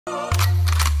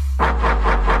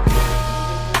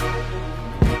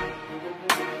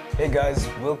Hey guys,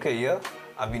 Will-Kae here.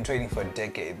 I've been trading for a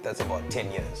decade, that's about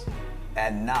 10 years.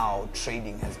 And now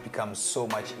trading has become so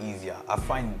much easier. I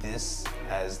find this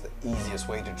as the easiest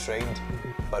way to trade,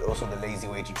 but also the lazy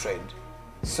way to trade.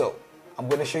 So, I'm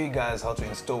going to show you guys how to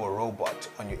install a robot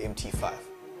on your MT5.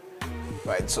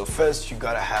 Right, so first you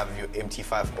gotta have your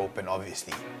MT5 open,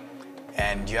 obviously.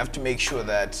 And you have to make sure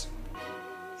that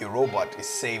your robot is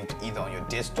saved either on your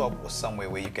desktop or somewhere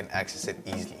where you can access it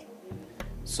easily.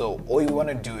 So all you want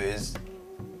to do is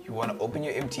you want to open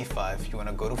your MT5, you want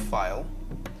to go to File,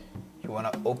 you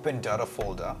want to open Data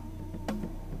Folder,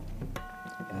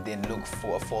 and then look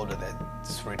for a folder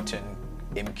that's written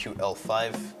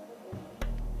MQL5,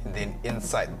 and then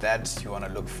inside that you want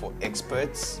to look for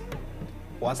Experts.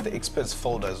 Once the Experts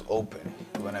folder is open,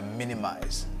 you want to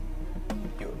minimize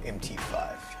your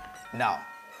MT5. Now,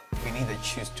 you can either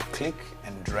choose to click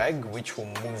and drag, which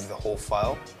will move the whole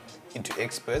file into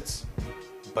Experts,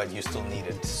 but you still need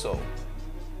it. So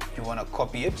you want to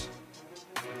copy it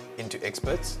into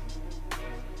Experts,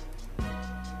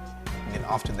 and then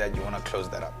after that you want to close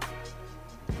that up.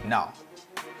 Now,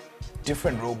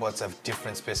 different robots have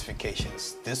different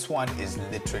specifications. This one is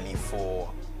literally for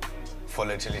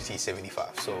volatility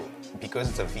 75. So because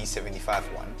it's a V75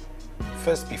 one,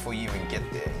 first before you even get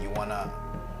there, you want to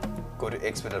go to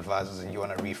Expert Advisors and you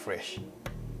want to refresh.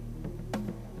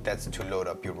 That's to load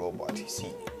up your robot. You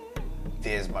see,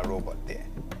 there's my robot there.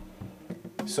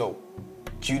 So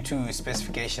due to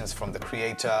specifications from the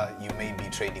creator, you may be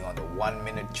trading on the 1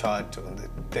 minute chart, on the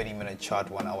 30-minute chart,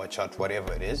 1 hour chart,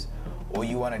 whatever it is. All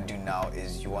you want to do now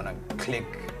is you want to click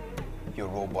your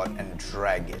robot and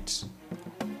drag it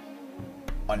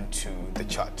onto the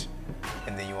chart,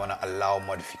 and then you want to allow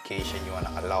modification, you want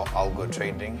to allow algo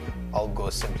trading.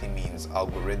 Algo simply means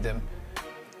algorithm,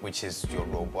 which is your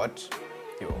robot,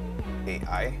 your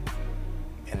AI,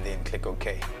 and then click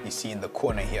OK. You see in the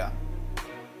corner here,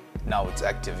 now it's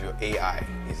active. Your AI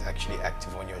is actually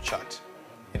active on your chart,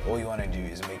 and all you want to do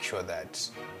is make sure that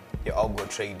your algo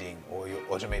trading or your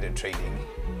automated trading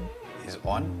is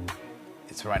on,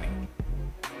 it's running.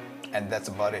 And that's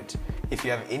about it. If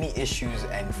you have any issues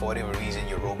and for whatever reason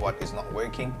your robot is not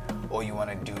working, all you want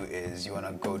to do is you want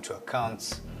to go to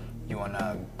Accounts, you want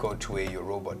to go to where your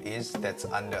robot is, that's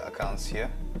under Accounts here,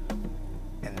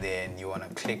 and then you want to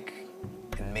click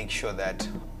and make sure that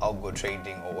algo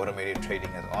trading or automated trading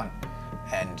is on.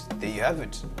 And there you have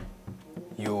it.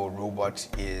 Your robot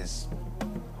is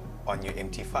on your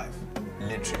MT5,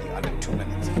 literally under 2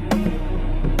 minutes.